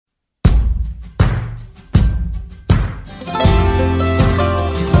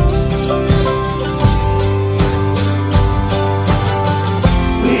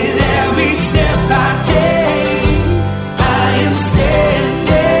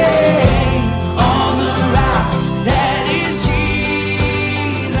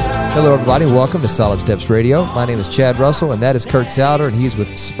Hello, everybody. Welcome to Solid Steps Radio. My name is Chad Russell, and that is Kurt Souter, and he's with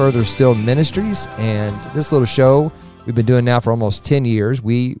Further Still Ministries. And this little show we've been doing now for almost 10 years.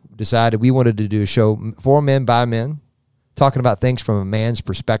 We decided we wanted to do a show for men by men, talking about things from a man's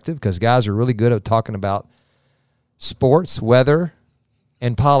perspective, because guys are really good at talking about sports, weather,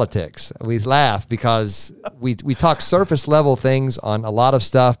 and politics. We laugh because we talk surface level things on a lot of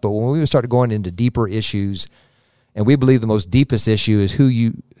stuff, but when we start going into deeper issues, and we believe the most deepest issue is who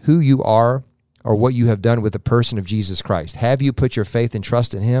you are or what you have done with the person of Jesus Christ. Have you put your faith and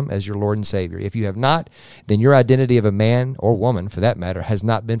trust in him as your Lord and Savior? If you have not, then your identity of a man or woman, for that matter, has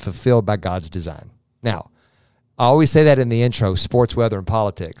not been fulfilled by God's design. Now, I always say that in the intro, sports, weather, and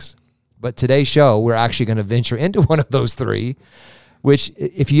politics. But today's show, we're actually going to venture into one of those three, which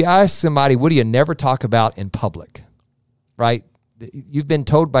if you ask somebody, what do you never talk about in public, right? You've been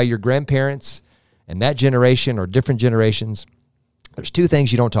told by your grandparents and that generation or different generations, there's two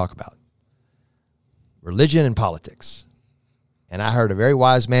things you don't talk about: religion and politics. And I heard a very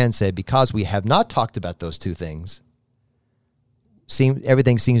wise man say, because we have not talked about those two things,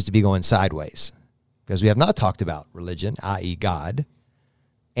 everything seems to be going sideways. Because we have not talked about religion, i.e. God,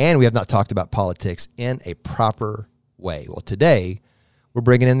 and we have not talked about politics in a proper way. Well, today, we're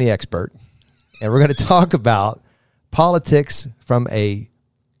bringing in the expert, and we're going to talk about politics from a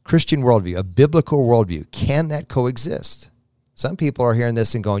Christian worldview, a biblical worldview. Can that coexist? Some people are hearing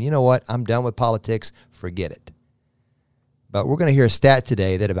this and going, you know what, I'm done with politics, forget it. But we're going to hear a stat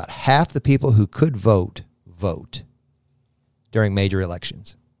today that about half the people who could vote during major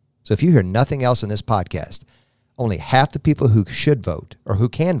elections. So if you hear nothing else in this podcast, only half the people who should vote or who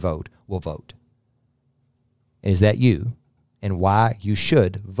can vote will vote. And is that you? And why you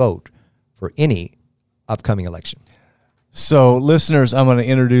should vote for any upcoming election. So, listeners, I'm going to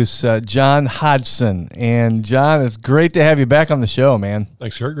introduce John Hodgson. And, John, it's great to have you back on the show, man.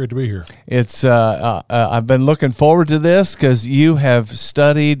 Thanks, Kurt. Great to be here. It's I've been looking forward to this because you have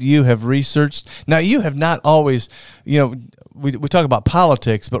studied, you have researched. Now, you have not always, we talk about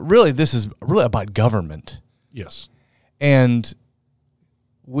politics, but really this is really about government. Yes. And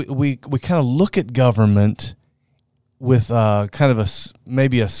we kind of look at government with kind of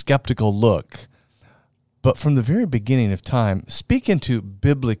maybe a skeptical look. But from the very beginning of time, speak into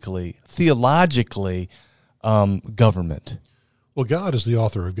biblically, theologically, government. Well, God is the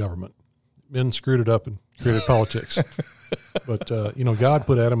author of government. Men screwed it up and created politics. But, God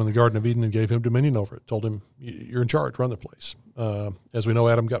put Adam in the Garden of Eden and gave him dominion over it, told him, you're in charge, run the place. As we know,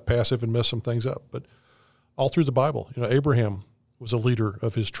 Adam got passive and messed some things up. But all through the Bible, Abraham was a leader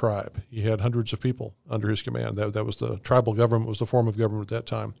of his tribe. He had hundreds of people under his command. That was the tribal government, was the form of government at that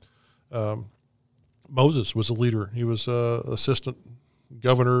time. Moses was a leader. He was assistant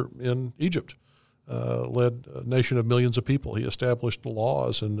governor in Egypt, led a nation of millions of people. He established the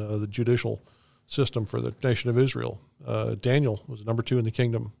laws and the judicial system for the nation of Israel. Daniel was number 2 in the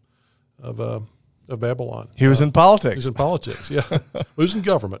kingdom of Babylon. He was in politics. He was in politics, yeah. He was in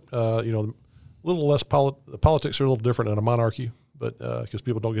government. A little less the politics are a little different in a monarchy, but because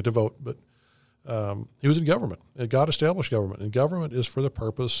people don't get to vote. But he was in government, and God established government. And government is for the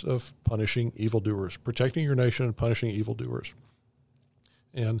purpose of punishing evildoers, protecting your nation and punishing evildoers.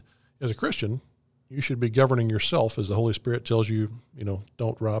 And as a Christian, you should be governing yourself as the Holy Spirit tells you,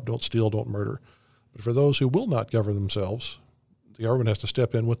 don't rob, don't steal, don't murder. But for those who will not govern themselves, the government has to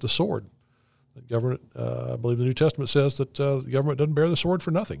step in with the sword. The government, I believe the New Testament says that the government doesn't bear the sword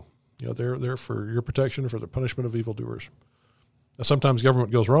for nothing. They're there for your protection, for the punishment of evildoers. Now, sometimes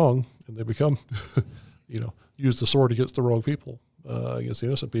government goes wrong, and they become, use the sword against the wrong people, against the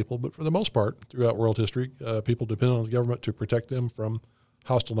innocent people. But for the most part, throughout world history, people depend on the government to protect them from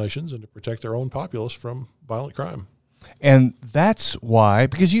hostile nations and to protect their own populace from violent crime. And that's why,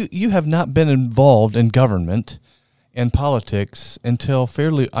 because you have not been involved in government and politics until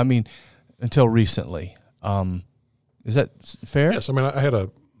recently. Is that fair? Yes. I had a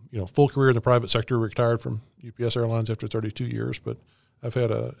full career in the private sector, retired from UPS Airlines after 32 years, but I've had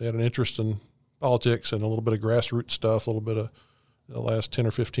an interest in politics and a little bit of grassroots stuff, a little bit of the last 10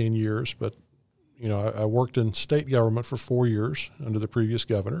 or 15 years. But, I worked in state government for 4 years under the previous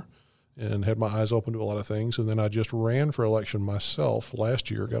governor and had my eyes open to a lot of things. And then I just ran for election myself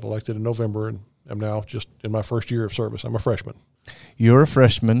last year, got elected in November, and I'm now just in my first year of service. I'm a freshman. You're a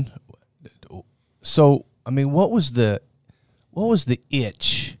freshman. So, what was the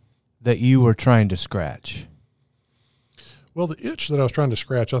itch that you were trying to scratch? Well, the itch that I was trying to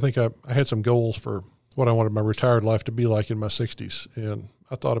scratch, I think I had some goals for what I wanted my retired life to be like in my 60s. And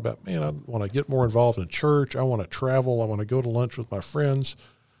I thought about, I want to get more involved in church. I want to travel. I want to go to lunch with my friends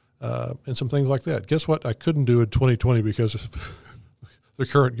and some things like that. Guess what? I couldn't do in 2020 because of the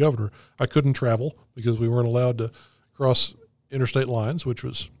current governor. I couldn't travel because we weren't allowed to cross interstate lines, which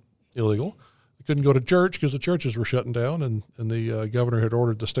was illegal. I couldn't go to church because the churches were shutting down, and the governor had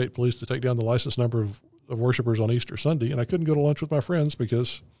ordered the state police to take down the license number of worshipers on Easter Sunday, and I couldn't go to lunch with my friends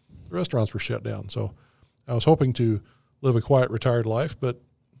because the restaurants were shut down. So I was hoping to live a quiet, retired life, but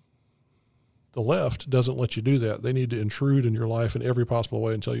the left doesn't let you do that. They need to intrude in your life in every possible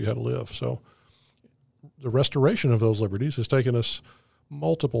way and tell you how to live. So the restoration of those liberties has taken us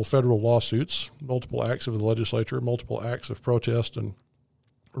multiple federal lawsuits, multiple acts of the legislature, multiple acts of protest and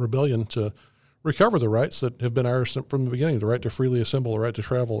rebellion to recover the rights that have been ours from the beginning: the right to freely assemble, the right to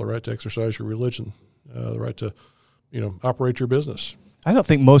travel, the right to exercise your religion, the right to, operate your business. I don't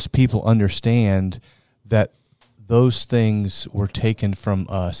think most people understand that those things were taken from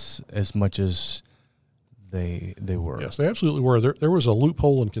us as much as they were. Yes, they absolutely were. There was a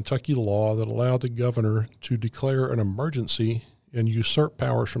loophole in Kentucky law that allowed the governor to declare an emergency and usurp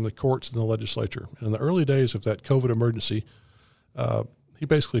powers from the courts and the legislature. And in the early days of that COVID emergency, he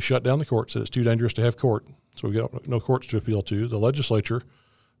basically shut down the courts, said it's too dangerous to have court, so we got no courts to appeal to. The legislature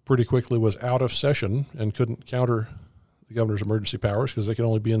pretty quickly was out of session and couldn't counter the governor's emergency powers because they could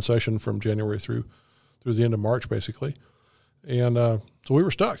only be in session from January through the end of March, basically. And so we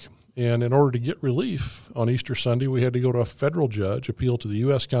were stuck. And in order to get relief on Easter Sunday, we had to go to a federal judge, appeal to the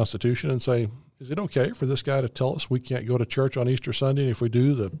U.S. Constitution, and say, is it okay for this guy to tell us we can't go to church on Easter Sunday, and if we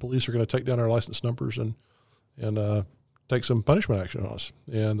do, the police are going to take down our license numbers and take some punishment action on us?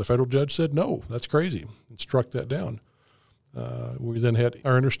 And the federal judge said, no, that's crazy, and struck that down. We then had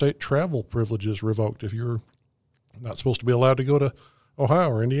our interstate travel privileges revoked. If you're not supposed to be allowed to go to Ohio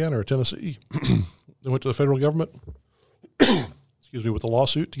or Indiana or Tennessee, they went to the federal government, with a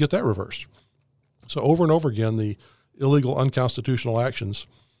lawsuit to get that reversed. So over and over again, the illegal, unconstitutional actions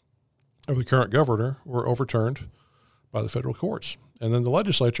of the current governor were overturned by the federal courts. And then the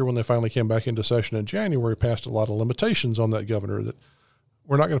legislature, when they finally came back into session in January, passed a lot of limitations on that governor that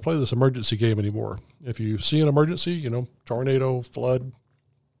we're not going to play this emergency game anymore. If you see an emergency, tornado, flood,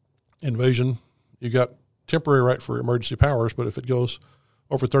 invasion, you got temporary right for emergency powers, but if it goes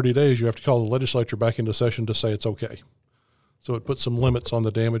over 30 days, you have to call the legislature back into session to say it's okay. So it puts some limits on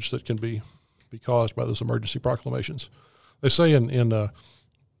the damage that can be caused by those emergency proclamations. They say in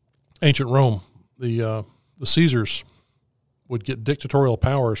ancient Rome, the Caesars would get dictatorial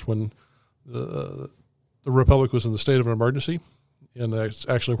powers when the republic was in the state of an emergency, and that's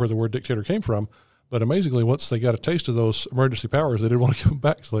actually where the word dictator came from. But amazingly, once they got a taste of those emergency powers, they didn't want to come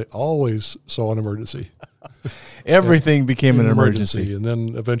back, so they always saw an emergency. Everything became an emergency. And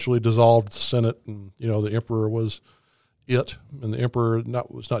then eventually dissolved the Senate, and the emperor was it, and the emperor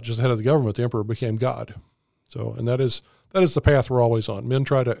was not just the head of the government, the emperor became God. So, and that is the path we're always on. Men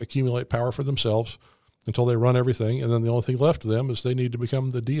try to accumulate power for themselves until they run everything, and then the only thing left to them is they need to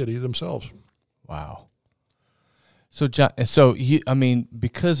become the deity themselves. Wow. So, John,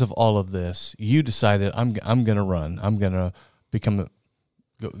 because of all of this, you decided I'm going to run. I'm going to become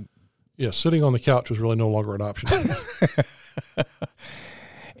Yes, sitting on the couch was really no longer an option.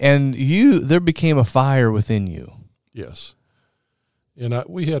 And there became a fire within you. Yes. And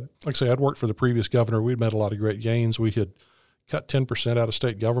we had, like I say, I'd worked for the previous governor. We'd made a lot of great gains. We had cut 10% out of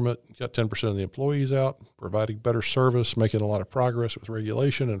state government, cut 10% of the employees out, providing better service, making a lot of progress with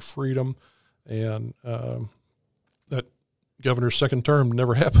regulation and freedom. And that governor's second term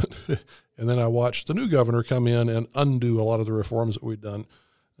never happened. And then I watched the new governor come in and undo a lot of the reforms that we'd done,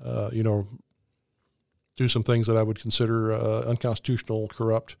 do some things that I would consider unconstitutional,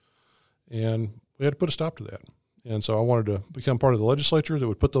 corrupt. And we had to put a stop to that. And so I wanted to become part of the legislature that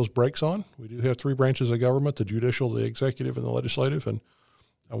would put those brakes on. We do have three branches of government: the judicial, the executive, and the legislative. And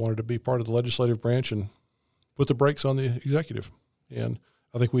I wanted to be part of the legislative branch and put the brakes on the executive. And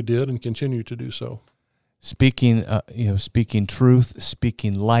I think we did and continue to do so. Speaking truth,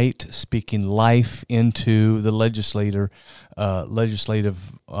 speaking light, speaking life into the legislative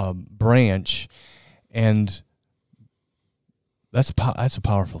branch, and that's a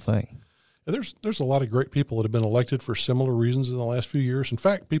powerful thing. And there's a lot of great people that have been elected for similar reasons in the last few years. In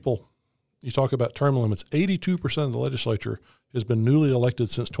fact, you talk about term limits, 82% of the legislature has been newly elected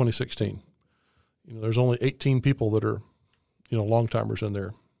since 2016. There's only 18 people that are, long-timers in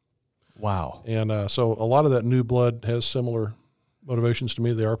there. Wow. And so a lot of that new blood has similar motivations to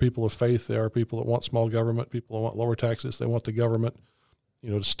me. They are people of faith. They are people that want small government, people that want lower taxes. They want the government,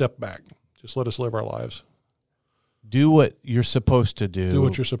 to step back. Just let us live our lives. Do what you're supposed to do. Do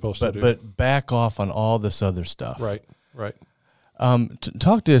what you're supposed to do. But back off on all this other stuff. Right.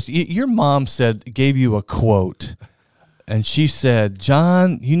 Talk to us. Your mom gave you a quote And she said,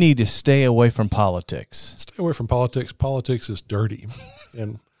 John, you need to stay away from politics. Stay away from politics. Politics is dirty.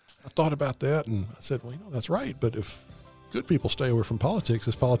 And I thought about that, and I said, well, that's right. But if good people stay away from politics,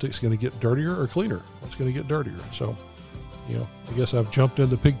 is politics going to get dirtier or cleaner? It's going to get dirtier. So, I guess I've jumped in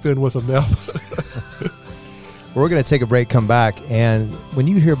the pig pen with them now. We're going to take a break, come back, and when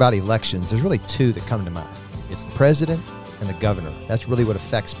you hear about elections, there's really two that come to mind. It's the president and the governor. That's really what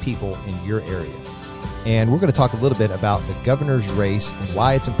affects people in your area. And we're going to talk a little bit about the governor's race and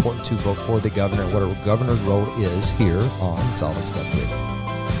why it's important to vote for the governor and what a governor's role is here on Solid Steps Radio.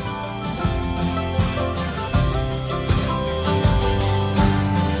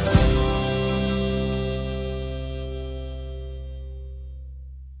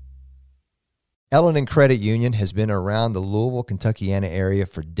 L&N Credit Union has been around the Louisville, Kentuckiana area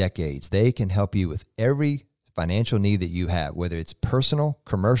for decades. They can help you with every financial need that you have, whether it's personal,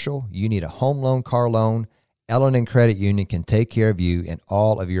 commercial, you need a home loan, car loan, L&N Credit Union can take care of you in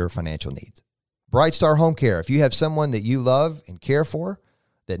all of your financial needs. Bright Star Home Care, if you have someone that you love and care for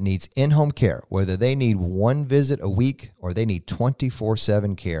that needs in-home care, whether they need one visit a week or they need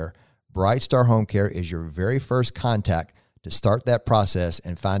 24/7 care, Bright Star Home Care is your very first contact to start that process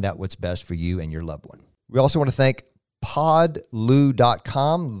and find out what's best for you and your loved one. We also want to thank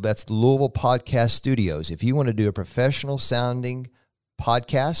podlu.com. That's Louisville Podcast Studios. If you want to do a professional sounding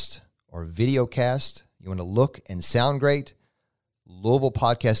podcast or video cast, you want to look and sound great, Louisville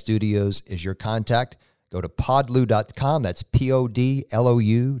Podcast Studios is your contact. Go to podlu.com. That's podlou.com.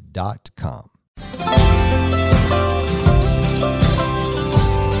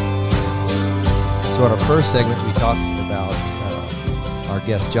 So in our first segment, we talked about our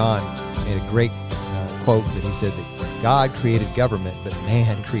guest John made a great quote that he said that God created government, but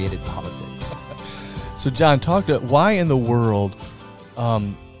man created politics. So John, why in the world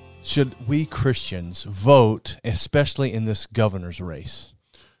should we Christians vote, especially in this governor's race?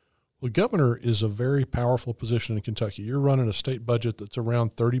 Well, governor is a very powerful position in Kentucky. You're running a state budget that's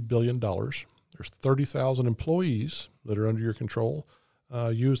around $30 billion. There's 30,000 employees that are under your control.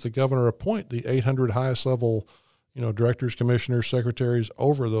 You as the governor appoint the 800 highest level, directors, commissioners, secretaries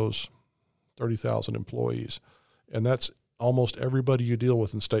over those 30,000 employees. And that's almost everybody you deal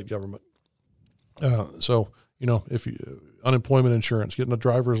with in state government. If you, unemployment insurance, getting a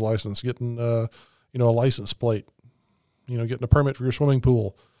driver's license, getting, a license plate, getting a permit for your swimming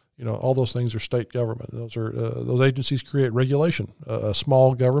pool, all those things are state government. Those agencies create regulation. A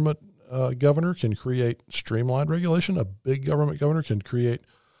small government governor can create streamlined regulation. A big government governor can create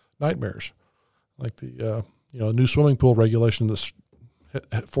nightmares, like the new swimming pool regulation that's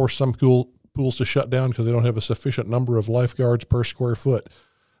forced some pools to shut down because they don't have a sufficient number of lifeguards per square foot.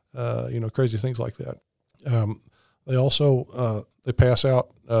 Crazy things like that. They also they pass out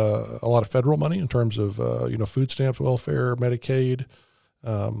a lot of federal money in terms of food stamps, welfare, Medicaid.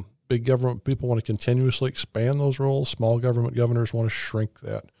 Big government people want to continuously expand those roles. Small government governors want to shrink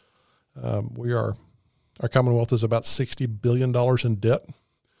that. Our Commonwealth is about $60 billion in debt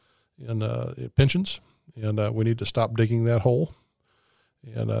in pensions, and we need to stop digging that hole.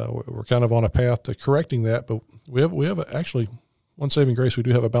 And we're kind of on a path to correcting that. But we have actually one saving grace. We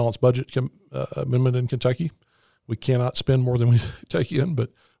do have a balanced budget amendment in Kentucky. We cannot spend more than we take in, but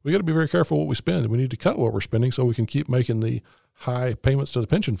we got to be very careful what we spend. We need to cut what we're spending so we can keep making the high payments to the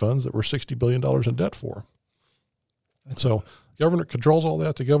pension funds that we're $60 billion in debt for. So governor controls all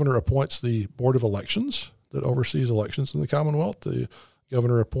that. The governor appoints the Board of Elections that oversees elections in the Commonwealth. The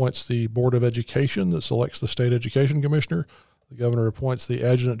governor appoints the Board of Education that selects the state education commissioner. The governor appoints the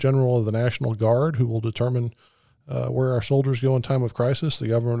Adjutant General of the National Guard, who will determine where our soldiers go in time of crisis. The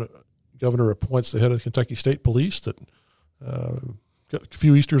governor appoints the head of the Kentucky State Police that a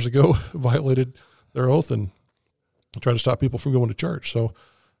few Easters ago violated their oath and tried to stop people from going to church. So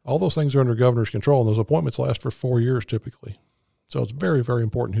all those things are under governor's control, and those appointments last for 4 years typically. So it's very, very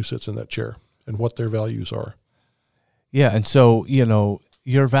important who sits in that chair and what their values are. Yeah, and so,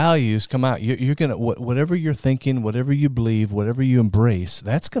 your values come out. You're going to, whatever you're thinking, whatever you believe, whatever you embrace,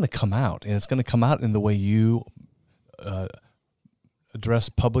 that's going to come out. And it's going to come out in the way you address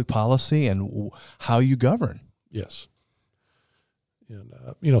public policy and how you govern. Yes.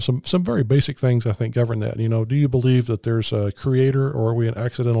 And, some very basic things I think govern that. Do you believe that there's a creator, or are we an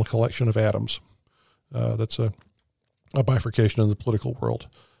accidental collection of atoms? That's a bifurcation in the political world.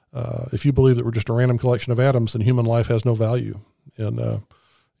 If you believe that we're just a random collection of atoms, then human life has no value. And,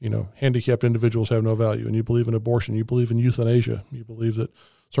 handicapped individuals have no value. And you believe in abortion, you believe in euthanasia, you believe that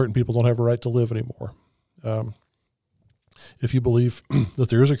certain people don't have a right to live anymore. If you believe that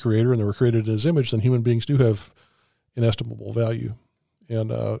there is a creator and they were created in his image, then human beings do have inestimable value.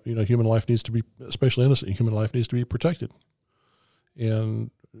 And, human life needs to be, especially innocent human life, needs to be protected.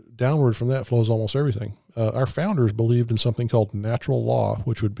 And downward from that flows almost everything. Our founders believed in something called natural law,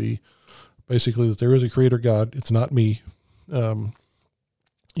 which would be basically that there is a creator God. It's not me. There's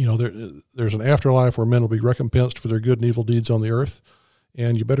an afterlife where men will be recompensed for their good and evil deeds on the earth.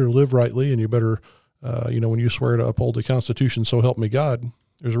 And you better live rightly, and you better, when you swear to uphold the Constitution, so help me God,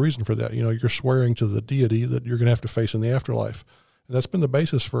 there's a reason for that. You're swearing to the deity that you're going to have to face in the afterlife. And that's been the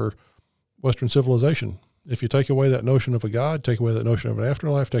basis for Western civilization. If you take away that notion of a God, take away that notion of an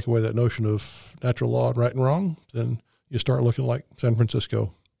afterlife, take away that notion of natural law and right and wrong, then you start looking like San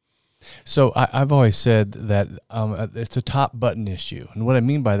Francisco. So I've always said that it's a top button issue. And what I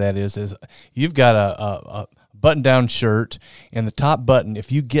mean by that is you've got a button-down shirt, and the top button,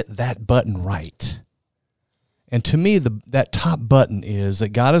 if you get that button right, and to me, that top button is that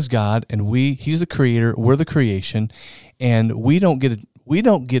God is God, and He's the creator, we're the creation, and we don't get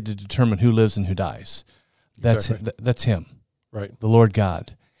to determine who lives and who dies. That's Him, right? The Lord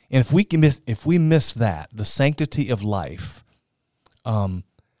God. And if we miss that, the sanctity of life,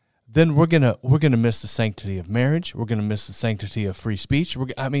 then we're gonna miss the sanctity of marriage. We're gonna miss the sanctity of free speech.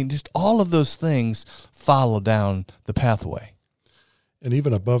 Just all of those things follow down the pathway. And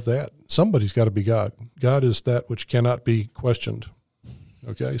even above that, somebody's got to be God. God is that which cannot be questioned.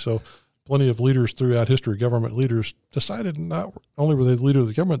 Okay, so plenty of leaders throughout history, government leaders, decided not only were they the leader of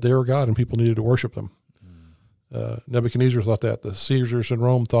the government, they were God, and people needed to worship them. Nebuchadnezzar thought that. The Caesars in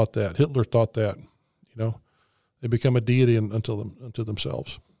Rome thought that. Hitler thought that. They become a deity unto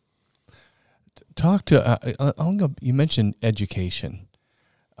themselves. You mentioned education.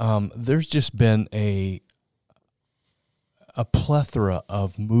 There's just been a plethora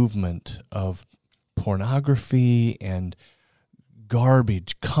of movement of pornography and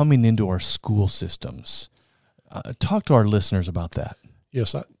garbage coming into our school systems. Talk to our listeners about that.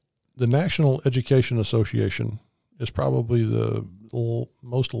 Yes, the National Education Association is probably the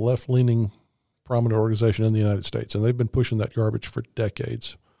most left-leaning prominent organization in the United States, and they've been pushing that garbage for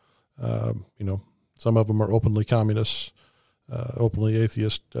decades. Some of them are openly communists, openly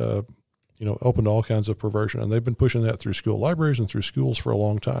atheist, open to all kinds of perversion. And they've been pushing that through school libraries and through schools for a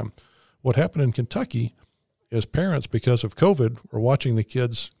long time. What happened in Kentucky is parents, because of COVID, were watching the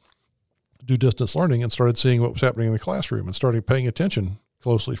kids do distance learning and started seeing what was happening in the classroom and started paying attention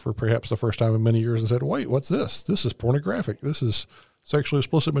closely for perhaps the first time in many years and said, wait, what's this? This is pornographic. This is sexually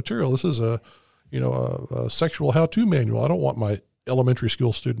explicit material. This is a sexual how-to manual. I don't want my elementary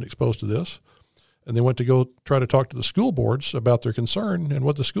school student exposed to this. And they went to go try to talk to the school boards about their concern, and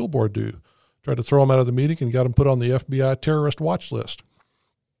what the school board do? Tried to throw them out of the meeting and got them put on the FBI terrorist watch list.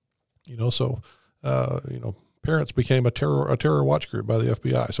 Parents became a terror watch group by the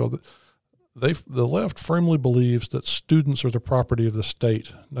FBI. So the left firmly believes that students are the property of the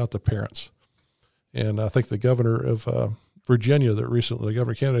state, not the parents. And I think the governor of Virginia, the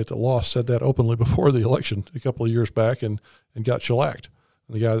governor candidate that lost, said that openly before the election a couple of years back and got shellacked.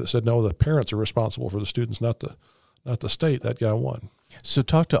 And the guy that said, no, the parents are responsible for the students, not the state, that guy won. So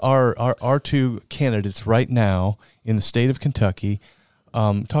talk to our two candidates right now in the state of Kentucky.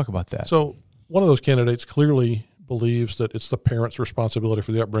 Talk about that. So one of those candidates clearly believes that it's the parents' responsibility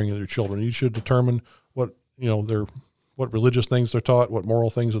for the upbringing of their children. You should determine what religious things they're taught, what moral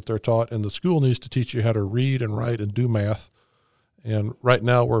things that they're taught, and the school needs to teach you how to read and write and do math. And right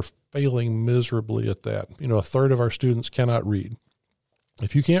now we're failing miserably at that. A third of our students cannot read.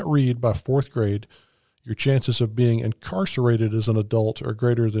 If you can't read by fourth grade, your chances of being incarcerated as an adult are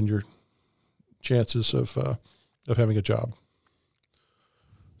greater than your chances of having a job.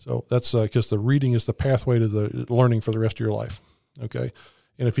 So that's because the reading is the pathway to the learning for the rest of your life. Okay.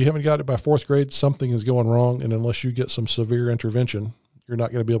 And if you haven't got it by fourth grade, something is going wrong. And unless you get some severe intervention, you're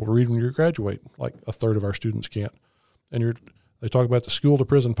not going to be able to read when you graduate, like a third of our students can't. And they talk about the school to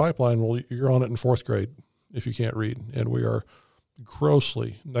prison pipeline. Well, you're on it in fourth grade if you can't read. And we are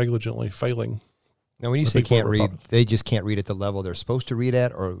grossly, negligently failing. Now, when you say can't read, they just can't read at the level they're supposed to read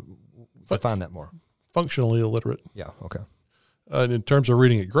at, or define that more? Functionally illiterate. Yeah, okay. And in terms of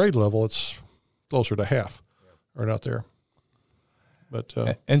reading at grade level, it's closer to half are not there. But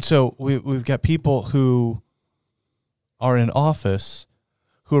and so we've got people who are in office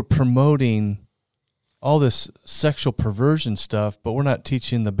who are promoting all this sexual perversion stuff, but we're not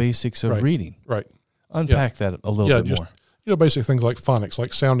teaching the basics of reading. Right. Unpack that a little bit more. Basic things like phonics,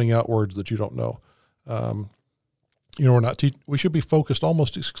 like sounding out words that you don't know. We're not we should be focused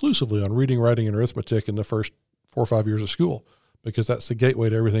almost exclusively on reading, writing, and arithmetic in the first 4 or 5 years of school, because that's the gateway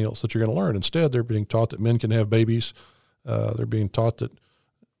to everything else that you're going to learn. Instead, they're being taught that men can have babies. They're being taught that,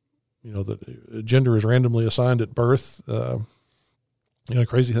 that gender is randomly assigned at birth.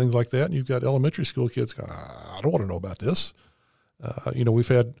 crazy things like that. And you've got elementary school kids going, I don't want to know about this. We've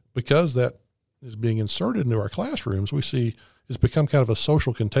had, because that is being inserted into our classrooms, we see it's become kind of a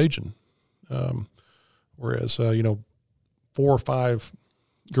social contagion. Whereas, 4 or 5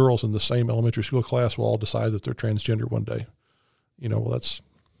 girls in the same elementary school class will all decide that they're transgender one day. Well, that's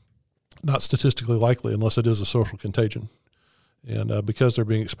not statistically likely unless it is a social contagion. And because they're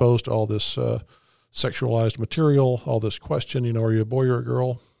being exposed to all this sexualized material, all this question, are you a boy or a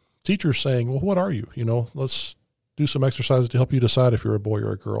girl? Teachers saying, well, what are you? Let's do some exercises to help you decide if you're a boy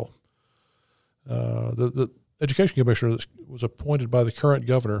or a girl. The education commissioner that was appointed by the current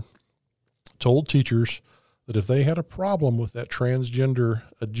governor told teachers that if they had a problem with that transgender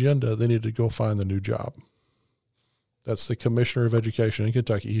agenda, they needed to go find a new job. That's the commissioner of education in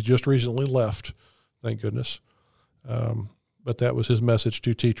Kentucky. He just recently left, thank goodness. But that was his message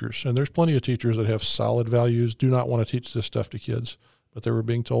to teachers. And there's plenty of teachers that have solid values, do not want to teach this stuff to kids. But they were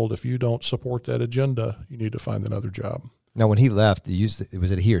being told, if you don't support that agenda, you need to find another job. Now, when he left, was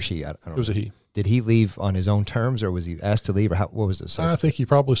it a he or she? I don't know. It was a he. Did he leave on his own terms, or was he asked to leave, or what was it? I think he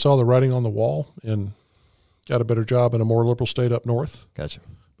probably saw the writing on the wall and got a better job in a more liberal state up north. Gotcha.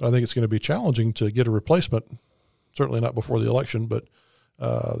 But I think it's going to be challenging to get a replacement, certainly not before the election, but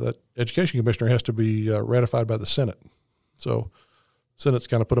that education commissioner has to be ratified by the Senate. So Senate's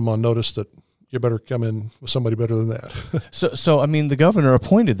kind of put him on notice that you better come in with somebody better than that. So the governor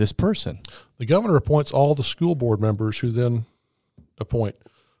appointed this person. The governor appoints all the school board members, who then appoint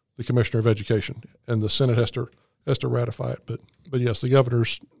the commissioner of education, and the Senate has to ratify it. But yes, the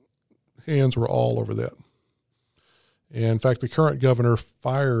governor's hands were all over that. And in fact, the current governor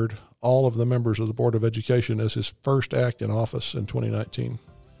fired all of the members of the Board of Education as his first act in office in 2019,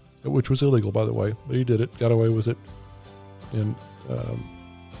 which was illegal, by the way, but he did it, got away with it, and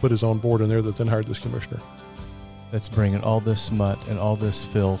put his own board in there that then hired this commissioner. That's bringing all this smut and all this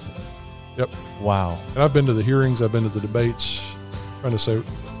filth. Yep. Wow. And I've been to the hearings, I've been to the debates, trying to say,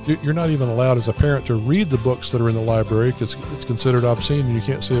 you're not even allowed as a parent to read the books that are in the library because it's considered obscene and you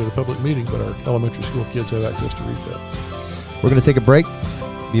can't see it at a public meeting, but our elementary school kids have access to read that. We're going to take a break.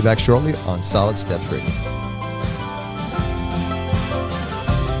 Be back shortly on Solid Steps Radio.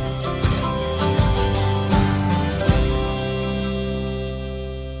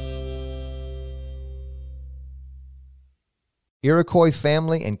 Iroquois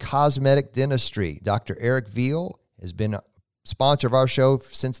Family and Cosmetic Dentistry. Dr. Eric Veal has been a sponsor of our show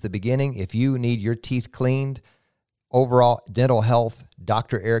since the beginning. If you need your teeth cleaned, overall dental health,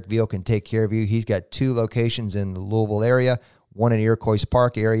 Dr. Eric Veal can take care of you. He's got 2 locations in the Louisville area, one in Iroquois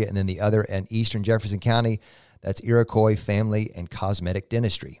Park area, and then the other in eastern Jefferson County. That's Iroquois Family and Cosmetic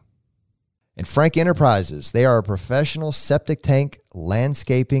Dentistry. And Frank Enterprises, they are a professional septic tank,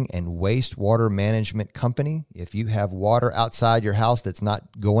 landscaping, and wastewater management company. If you have water outside your house that's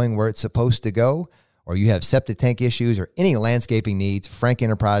not going where it's supposed to go, or you have septic tank issues or any landscaping needs, Frank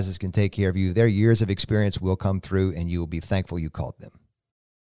Enterprises can take care of you. Their years of experience will come through, and you will be thankful you called them.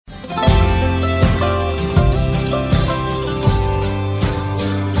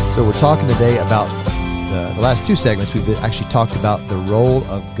 So we're talking today about the last 2 segments. We've actually talked about the role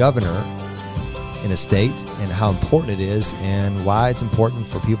of governor in a state and how important it is and why it's important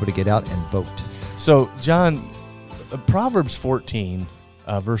for people to get out and vote. So, John, Proverbs 14,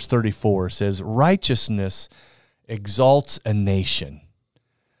 verse 34 says, righteousness exalts a nation,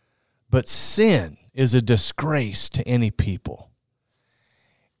 but sin is a disgrace to any people.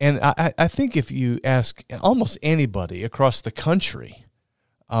 And I think if you ask almost anybody across the country,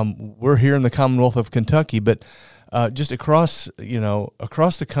 we're here in the Commonwealth of Kentucky, but just across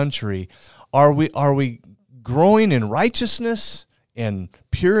the country, are we growing in righteousness and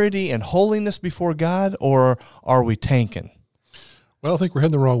purity and holiness before God, or are we tanking? Well, I think we're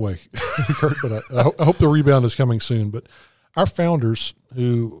heading the wrong way, Kurt, but I hope the rebound is coming soon. But our founders,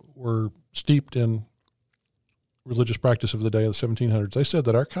 who were steeped in religious practice of the day of the 1700s, they said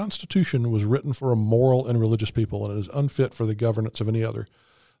that our Constitution was written for a moral and religious people, and it is unfit for the governance of any other.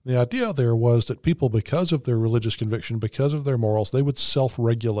 The idea there was that people, because of their religious conviction, because of their morals, they would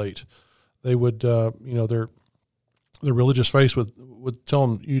self-regulate. They would, their religious faith would tell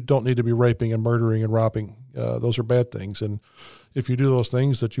them, you don't need to be raping and murdering and robbing. Those are bad things. And if you do those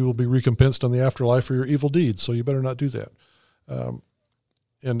things, that you will be recompensed in the afterlife for your evil deeds. So you better not do that.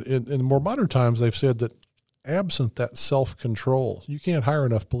 And in more modern times, they've said that absent that self-control, you can't hire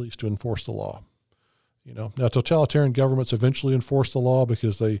enough police to enforce the law. Now totalitarian governments eventually enforce the law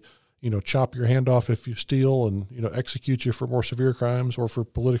because they, chop your hand off if you steal and, execute you for more severe crimes or for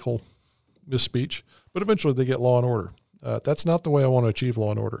political misspeech. But eventually they get law and order. That's not the way I want to achieve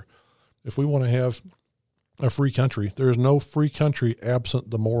law and order. If we want to have a free country. There is no free country absent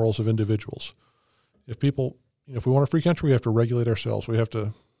the morals of individuals. If people, if we want a free country, we have to regulate ourselves. We have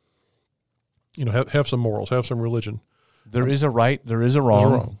to, have some morals, have some religion. There is a right, there is a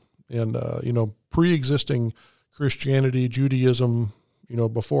wrong. And, pre-existing Christianity, Judaism,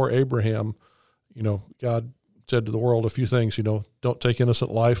 before Abraham, God said to the world a few things, don't take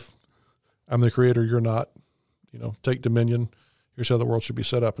innocent life. I'm the creator, you're not. Take dominion. Here's how the world should be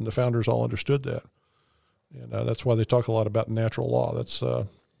set up. And the founders all understood that. And that's why they talk a lot about natural law. That's, the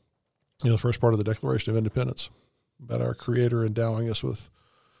first part of the Declaration of Independence, about our creator endowing us with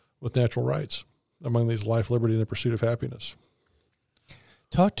natural rights, among these life, liberty, and the pursuit of happiness.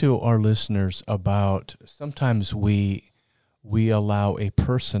 Talk to our listeners about, sometimes we allow a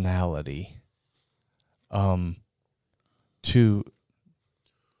personality to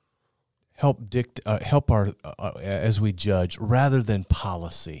help our as we judge, rather than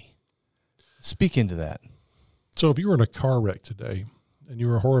policy. Speak into that. So if you were in a car wreck today and you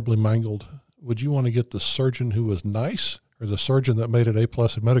were horribly mangled, would you want to get the surgeon who was nice or the surgeon that made it A+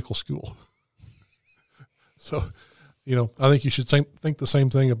 in medical school? So, I think you should think the same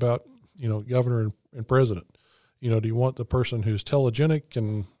thing about, governor and president. Do you want the person who's telegenic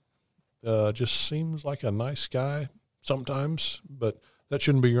and just seems like a nice guy sometimes, but that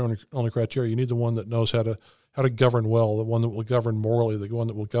shouldn't be your only criteria. You need the one that knows how to govern well, the one that will govern morally, the one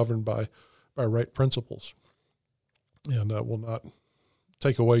that will govern by right principles, and will not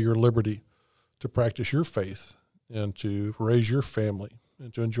take away your liberty to practice your faith and to raise your family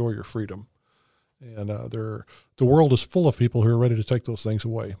and to enjoy your freedom. And the world is full of people who are ready to take those things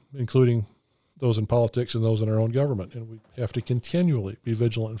away, including those in politics and those in our own government. And we have to continually be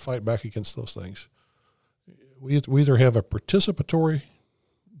vigilant and fight back against those things. We either have a participatory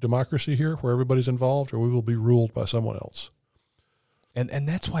democracy here where everybody's involved, or we will be ruled by someone else. And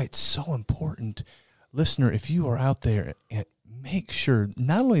that's why it's so important. Listener, if you are out there, make sure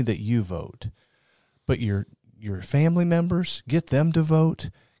not only that you vote, but your family members, get them to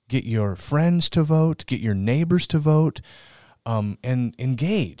vote, get your friends to vote, get your neighbors to vote, and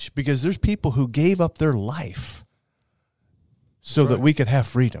engage, because there's people who gave up their life so that we could have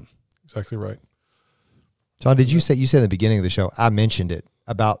freedom. Exactly right. John, you said in the beginning of the show, I mentioned it,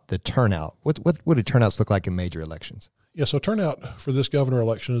 about the turnout. What do turnouts look like in major elections? Yeah, so turnout for this governor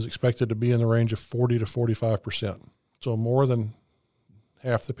election is expected to be in the range of 40 to 45%. So more than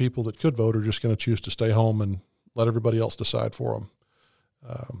half the people that could vote are just going to choose to stay home and let everybody else decide for them.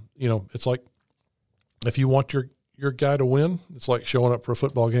 It's like if you want your guy to win, it's like showing up for a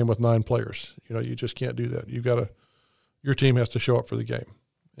football game with 9 players. You just can't do that. Your team has to show up for the game.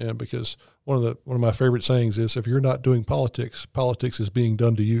 And because one of my favorite sayings is, if you're not doing politics, politics is being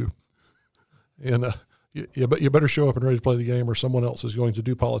done to you. And you better show up and ready to play the game, or someone else is going to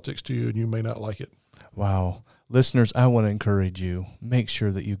do politics to you, and you may not like it. Wow. Listeners, I want to encourage you, make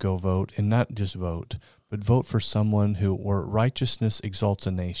sure that you go vote, and not just vote, but vote for someone where righteousness exalts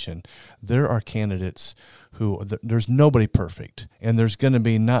a nation. There are candidates there's nobody perfect, and there's going to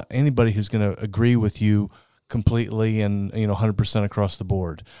be not anybody who's going to agree with you completely and 100% across the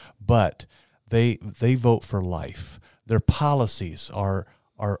board, but they vote for life. Their policies are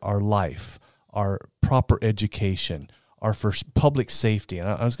life, are proper education, are for public safety. And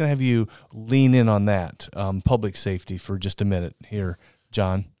I was going to have you lean in on that, public safety, for just a minute here,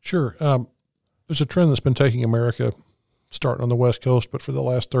 John. Sure. There's a trend that's been taking America, starting on the West Coast, but for the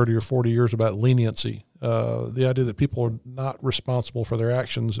last 30 or 40 years, about leniency. The idea that people are not responsible for their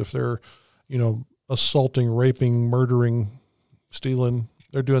actions. If they're, assaulting, raping, murdering, stealing,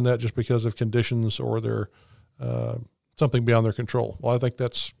 they're doing that just because of conditions or they're something beyond their control. Well, I think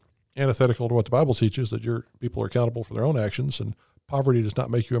that's antithetical to what the Bible teaches, that your people are accountable for their own actions, and poverty does not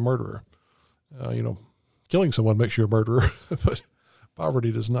make you a murderer. Killing someone makes you a murderer, but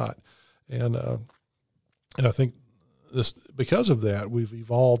poverty does not. And I think because of that, we've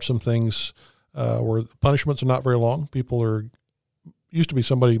evolved some things where punishments are not very long. Used to be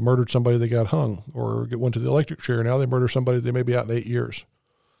somebody murdered somebody, they got hung, or went to the electric chair. Now they murder somebody, they may be out in 8 years.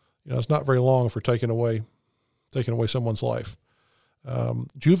 It's not very long for taking away someone's life.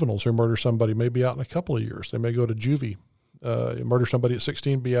 Juveniles who murder somebody may be out in a couple of years. They may go to juvie, murder somebody at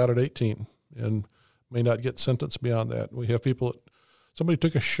 16, be out at 18, and may not get sentenced beyond that. We have somebody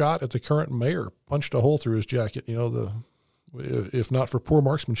took a shot at the current mayor, punched a hole through his jacket. If not for poor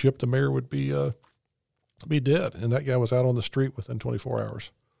marksmanship, the mayor would be dead, and that guy was out on the street within 24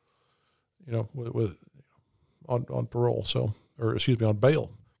 hours. On parole, on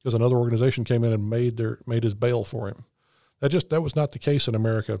bail, because another organization came in and made his bail for him. That was not the case in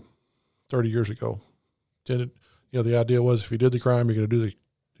America 30 years ago. The idea was, if you did the crime, you're going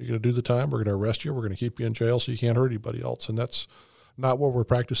to You're going to do the time. We're going to arrest you. We're going to keep you in jail so you can't hurt anybody else. And that's not what we're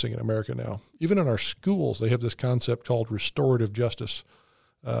practicing in America now. Even in our schools, they have this concept called restorative justice.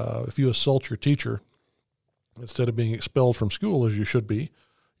 If you assault your teacher, instead of being expelled from school as you should be,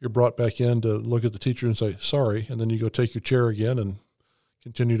 you're brought back in to look at the teacher and say, sorry, and then you go take your chair again and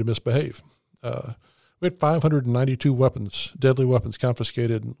continue to misbehave. We had 592 weapons, deadly weapons,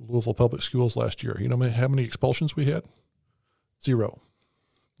 confiscated in Louisville public schools last year. You know how many expulsions we had? 0.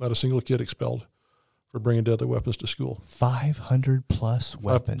 Not a single kid expelled for bringing deadly weapons to school. 500 plus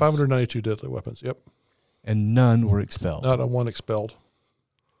weapons. 592 deadly weapons, yep. And none were expelled. Not a one expelled.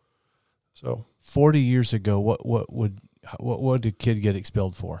 So 40 years ago, what would a kid get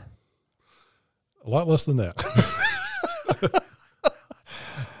expelled for? a lot less than that.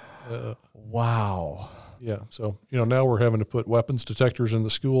 Wow. Yeah. So, now we're having to put weapons detectors in the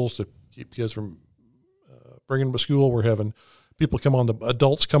schools to keep kids from bringing them to school. We're having people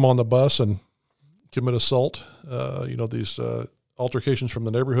adults come on the bus and commit assault. These altercations from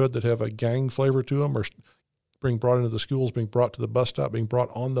the neighborhood that have a gang flavor to them are being brought into the schools, being brought to the bus stop, being brought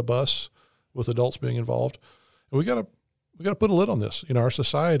on the bus with adults being involved. And we got to put a lid on this. Our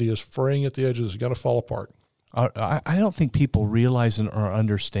society is fraying at the edges. It's going to fall apart. I don't think people realize or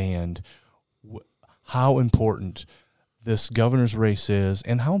understand how important this governor's race is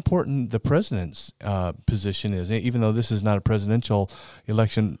and how important the president's position is. Even though this is not a presidential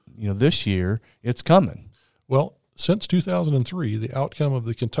election, this year, it's coming. Well, since 2003, the outcome of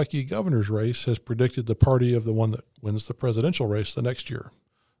the Kentucky governor's race has predicted the party of the one that wins the presidential race the next year.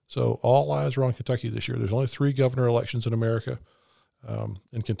 So all eyes are on Kentucky this year. There's only 3 governor elections in America.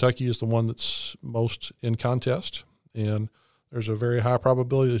 And Kentucky is the one that's most in contest. And there's a very high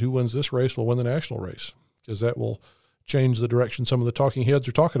probability that who wins this race will win the national race, because that will change the direction some of the talking heads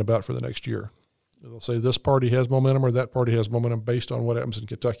are talking about for the next year. They'll say this party has momentum or that party has momentum based on what happens in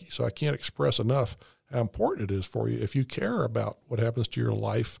Kentucky. So I can't express enough how important it is for you, if you care about what happens to your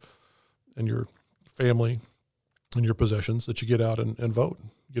life and your family and your possessions, that you get out and vote.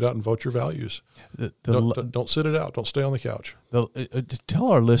 Get out and vote your values. Don't sit it out. Don't stay on the couch.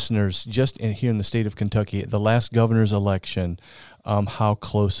 Tell our listeners, just here in the state of Kentucky, the last governor's election, how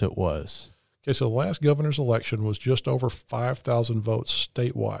close it was. Okay, so the last governor's election was just over 5,000 votes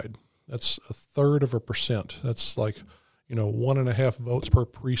statewide. That's 1/3%. That's like, 1.5 votes per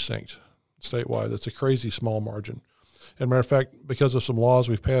precinct statewide. That's a crazy small margin. And matter of fact, because of some laws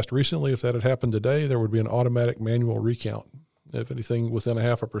we've passed recently, if that had happened today, there would be an automatic manual recount, if anything within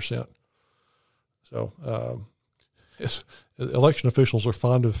 0.5%. So election officials are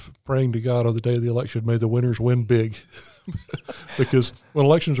fond of praying to God on the day of the election, may the winners win big. Because when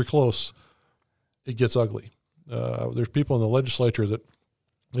elections are close, it gets ugly. There's people in the legislature that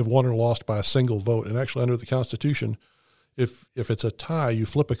have won or lost by a single vote. And actually under the Constitution, if it's a tie, you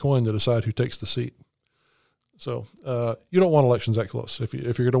flip a coin to decide who takes the seat. So you don't want elections that close. If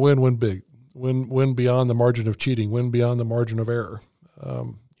you're going to win big. Win beyond the margin of cheating. Win beyond the margin of error.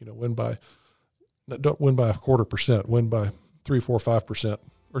 Don't win by 0.25%. Win by 3, 4, 5%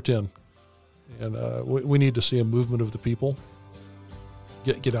 or 10. And we need to see a movement of the people.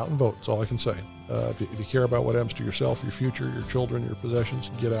 Get out and vote. That's all I can say. If you care about what happens to yourself, your future, your children, your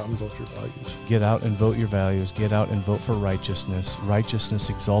possessions, get out and vote your values. Get out and vote your values. Get out and vote for righteousness. Righteousness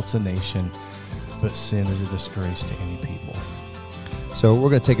exalts a nation, but sin is a disgrace to any people. So we're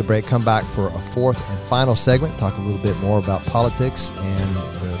going to take a break, come back for a 4th and final segment, talk a little bit more about politics and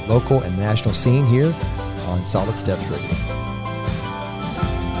the local and national scene here on Solid Steps Radio.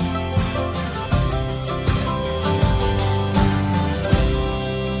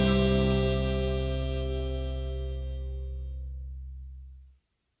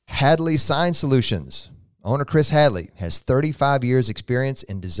 Hadley Sign Solutions. Owner Chris Hadley has 35 years experience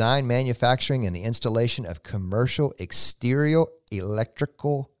in design, manufacturing, and the installation of commercial exterior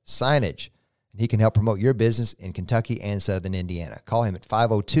electrical signage. And he can help promote your business in Kentucky and Southern Indiana. Call him at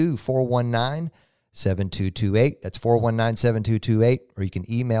 502-419-7228. That's 419-7228. Or you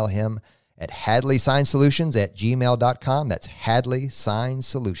can email him at hadleyssignsolutions@gmail.com. That's Hadley Sign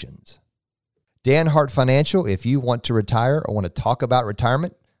Solutions. Dan Hart Financial, if you want to retire or want to talk about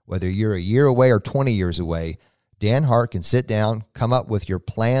retirement, whether you're a year away or 20 years away, Dan Hart can sit down, come up with your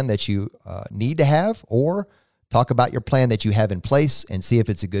plan that you need to have, or talk about your plan that you have in place and see if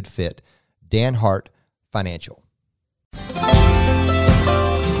it's a good fit. Dan Hart Financial.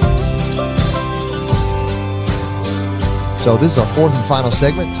 So this is our 4th and final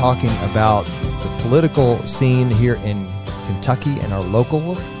segment, talking about the political scene here in Kentucky and our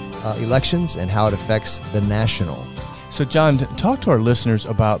local elections and how it affects the national. So, John, talk to our listeners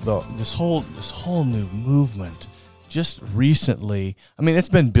about this whole new movement just recently, I mean, it's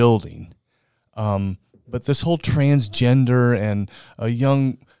been building, but this whole transgender and a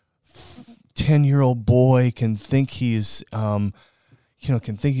young 10-year-old boy can think he's, can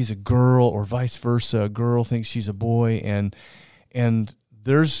think he's a girl, or vice versa. A girl thinks she's a boy, and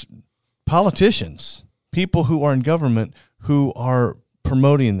there's politicians, people who are in government who are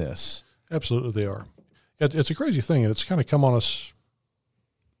promoting this. Absolutely, they are. It's a crazy thing, and it's kind of come on us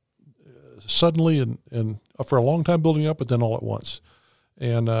suddenly and for a long time building up, but then all at once.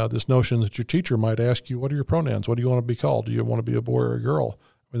 And this notion that your teacher might ask you, what are your pronouns? What do you want to be called? Do you want to be a boy or a girl?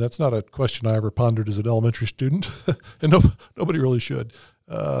 I mean, that's not a question I ever pondered as an elementary student, and nobody really should.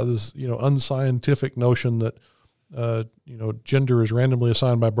 This unscientific notion that gender is randomly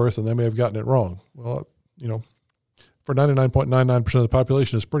assigned by birth, and they may have gotten it wrong. Well, for 99.99% of the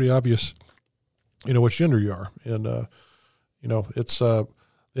population, it's pretty obvious, which gender you are, and it's the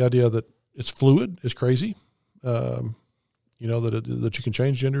idea that it's fluid is crazy. That you can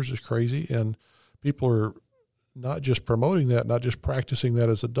change genders is crazy, and people are not just promoting that, not just practicing that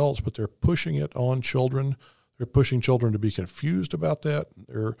as adults, but they're pushing it on children. They're pushing children to be confused about that.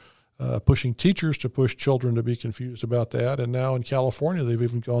 They're pushing teachers to push children to be confused about that. And now in California, they've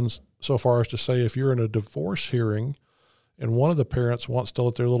even gone so far as to say if you're in a divorce hearing and one of the parents wants to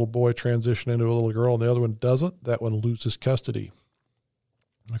let their little boy transition into a little girl and the other one doesn't, that one loses custody.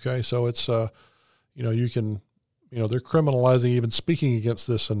 Okay, so it's, you can, they're criminalizing even speaking against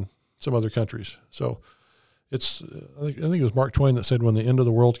this in some other countries. So it's, I think it was Mark Twain that said when the end of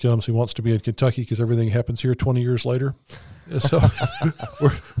the world comes, he wants to be in Kentucky because everything happens here 20 years later. So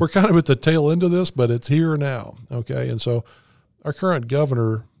we're kind of at the tail end of this, but it's here now. Okay, and so our current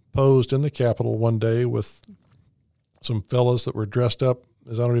governor posed in the Capitol one day with some fellas that were dressed up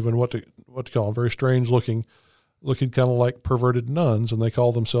as I don't even know what to call them, very strange looking kind of like perverted nuns, and they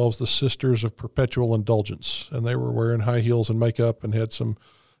called themselves the Sisters of Perpetual Indulgence. And they were wearing high heels and makeup and had some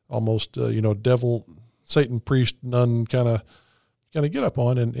almost, devil, Satan priest, nun kind of get up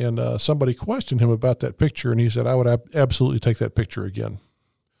on. And somebody questioned him about that picture, and he said, I would absolutely take that picture again,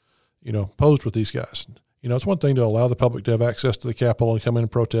 posed with these guys. It's one thing to allow the public to have access to the Capitol and come in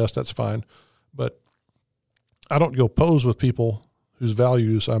and protest. That's fine. But I don't go pose with people whose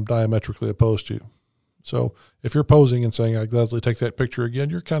values I'm diametrically opposed to. So if you're posing and saying, I'd gladly take that picture again,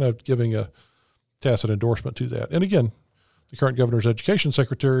 you're kind of giving a tacit endorsement to that. And again, the current governor's education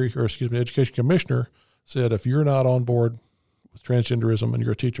commissioner said, if you're not on board with transgenderism and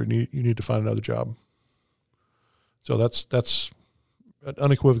you're a teacher, you need to find another job. So that's an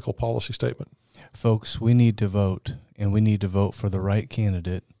unequivocal policy statement. Folks, we need to vote, and we need to vote for the right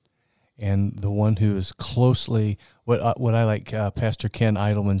candidate, and the one who is closely, what I like, Pastor Ken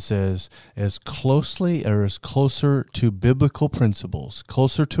Idleman says, as closely or as closer to biblical principles,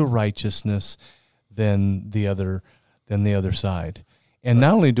 closer to righteousness than the other side. And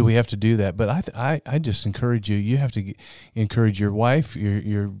not only do we have to do that, but I just encourage you. You have to encourage your wife,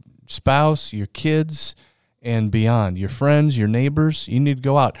 your spouse, your kids, and beyond, your friends, your neighbors. You need to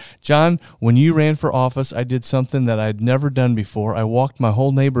go out. John, when you ran for office, I did something that I'd never done before. I walked my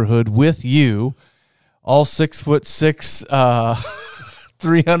whole neighborhood with you, all 6'6",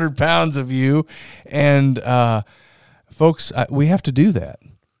 300 pounds of you, and folks, we have to do that.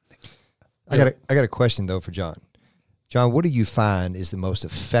 I got a question though for John. John, what do you find is the most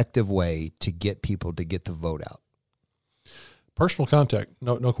effective way to get people to get the vote out? Personal contact,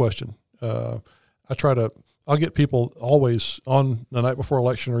 no question. I'll get people always on the night before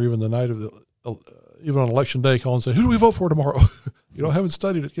election or even the night of even on election day, call and say, who do we vote for tomorrow? I haven't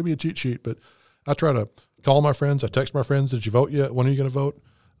studied it. Give me a cheat sheet. But I try to call my friends. I text my friends, did you vote yet? When are you going to vote?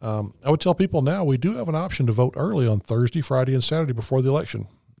 I would tell people now we do have an option to vote early on Thursday, Friday, and Saturday before the election.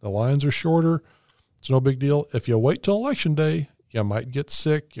 The lines are shorter. It's no big deal. If you wait till election day, you might get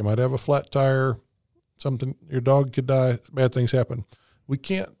sick. You might have a flat tire. Your dog could die. Bad things happen. We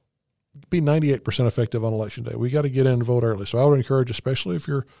can't be 98% effective on election day. We got to get in and vote early. So I would encourage, especially if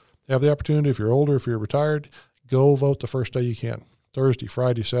you have the opportunity, if you're older, if you're retired, go vote the first day you can. Thursday,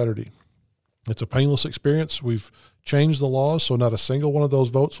 Friday, Saturday. It's a painless experience. We've changed the laws, so not a single one of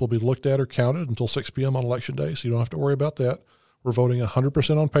those votes will be looked at or counted until 6 p.m. on election day, so you don't have to worry about that. We're voting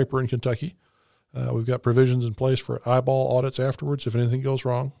 100% on paper in Kentucky. We've got provisions in place for eyeball audits afterwards if anything goes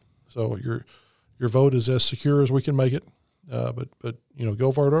wrong. So your vote is as secure as we can make it. But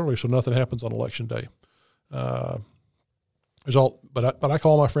go vote early so nothing happens on election day. But I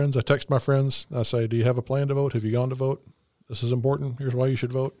call my friends. I text my friends. I say, do you have a plan to vote? Have you gone to vote? This is important. Here's why you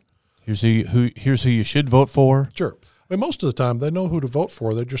should vote. Here's who you should vote for. Sure. I mean, most of the time they know who to vote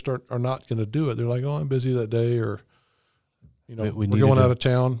for. They just are not going to do it. They're like, oh, I'm busy that day, or we're going out of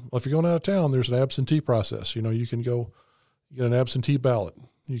town. Well, if you're going out of town, there's an absentee process. You can go get an absentee ballot.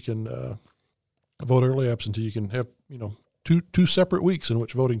 You can vote early absentee. You can have, two separate weeks in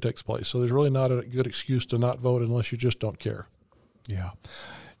which voting takes place. So there's really not a good excuse to not vote unless you just don't care. Yeah.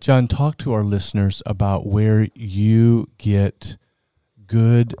 John, talk to our listeners about where you get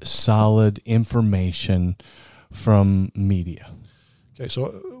good, solid information from media. Okay,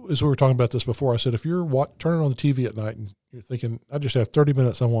 so as we were talking about this before, I said if you're turning on the TV at night and you're thinking, I just have 30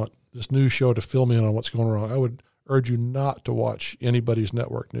 minutes, I want this news show to fill me in on what's going wrong, I would urge you not to watch anybody's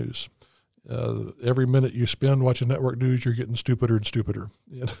network news. Every minute you spend watching network news, you're getting stupider and stupider.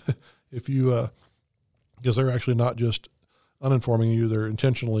 And if you, because they're actually not just uninforming you, they're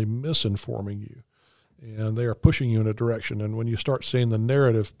intentionally misinforming you. And they are pushing you in a direction. And when you start seeing the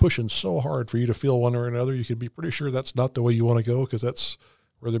narrative pushing so hard for you to feel one way or another, you can be pretty sure that's not the way you want to go, because that's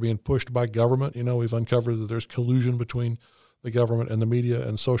where they're being pushed by government. We've uncovered that there's collusion between the government and the media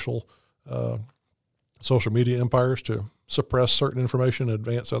and social media empires to suppress certain information and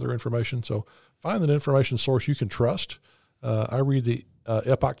advance other information. So find an information source you can trust. I read the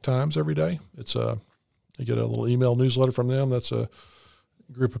Epoch Times every day. It's I get a little email newsletter from them. That's a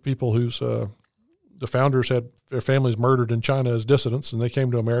group of people whose the founders had their families murdered in China as dissidents, and they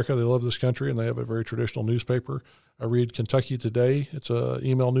came to America. They love this country, and they have a very traditional newspaper. I read Kentucky Today. It's an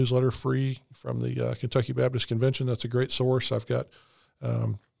email newsletter free from the Kentucky Baptist Convention. That's a great source. I've got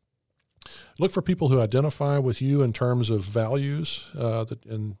look for people who identify with you in terms of values,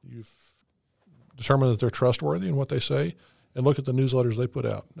 and you've determined that they're trustworthy in what they say, and look at the newsletters they put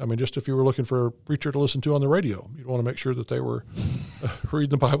out. I mean, just if you were looking for a preacher to listen to on the radio, you'd want to make sure that they were reading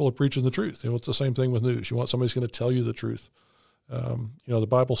the Bible and preaching the truth. It's the same thing with news. You want somebody who's going to tell you the truth. The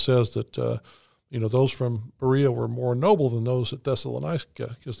Bible says that, those from Berea were more noble than those at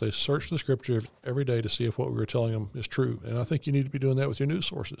Thessalonica, because they searched the Scripture every day to see if what we were telling them is true. And I think you need to be doing that with your news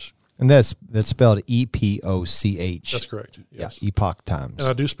sources. And that's spelled EPOCH. That's correct. Yes. Yeah, Epoch Times. And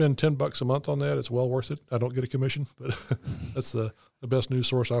I do spend $10 a month on that. It's well worth it. I don't get a commission, but that's the best news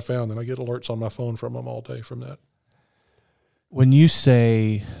source I found, and I get alerts on my phone from them all day from that. When you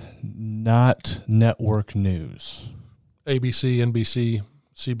say not network news, ABC, NBC,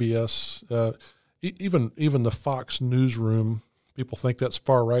 CBS, even the Fox newsroom, people think that's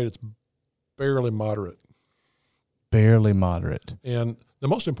far right. It's barely moderate. Barely moderate. And the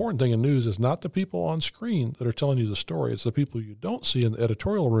most important thing in news is not the people on screen that are telling you the story. It's the people you don't see in the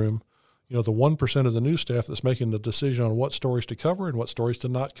editorial room, the 1% of the news staff that's making the decision on what stories to cover and what stories to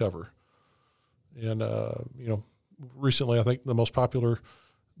not cover. And, recently I think the most popular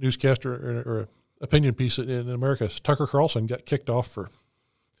newscaster or opinion piece in America is Tucker Carlson got kicked off for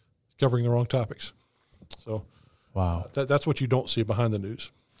covering the wrong topics. So wow, that's what you don't see behind the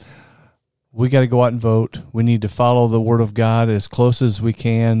news. We got to go out and vote. We need to follow the Word of God as close as we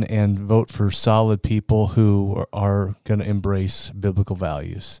can and vote for solid people who are going to embrace biblical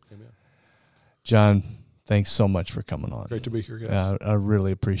values. Amen. John, thanks so much for coming on. Great to be here, guys. I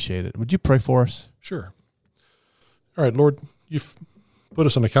really appreciate it. Would you pray for us? Sure. All right, Lord, you've put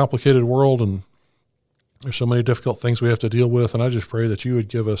us in a complicated world, and there's so many difficult things we have to deal with, and I just pray that you would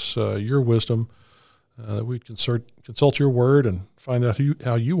give us your wisdom, that we'd consult your word and find out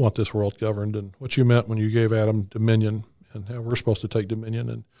how you want this world governed and what you meant when you gave Adam dominion and how we're supposed to take dominion.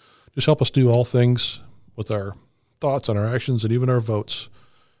 And just help us do all things with our thoughts and our actions and even our votes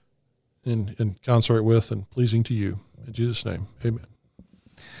in consort with and pleasing to you. In Jesus' name, amen.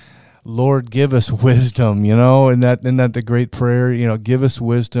 Lord, give us wisdom, isn't that the great prayer? Give us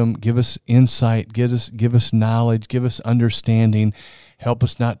wisdom, give us insight, give us knowledge, give us understanding, help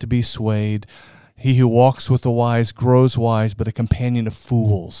us not to be swayed. He who walks with the wise grows wise, but a companion of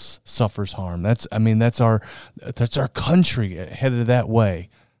fools suffers harm. That's our country headed that way.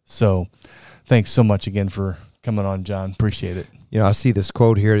 So thanks so much again for coming on, John. Appreciate it. I see this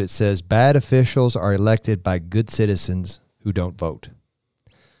quote here that says, bad officials are elected by good citizens who don't vote.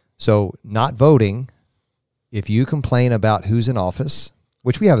 So not voting, if you complain about who's in office,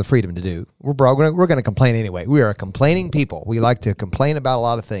 which we have the freedom to do, we're going to complain anyway. We are a complaining people. We like to complain about a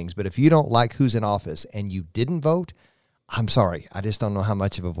lot of things. But if you don't like who's in office and you didn't vote, I'm sorry. I just don't know how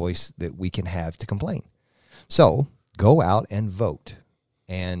much of a voice that we can have to complain. So go out and vote.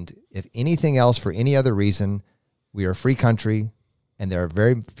 And if anything else, for any other reason, we are a free country, and there are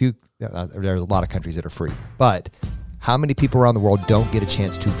very few, there's a lot of countries that are free. But how many people around the world don't get a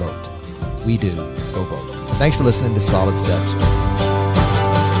chance to vote? We do. Go vote. Thanks for listening to Solid Steps.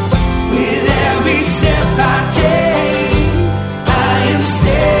 With every step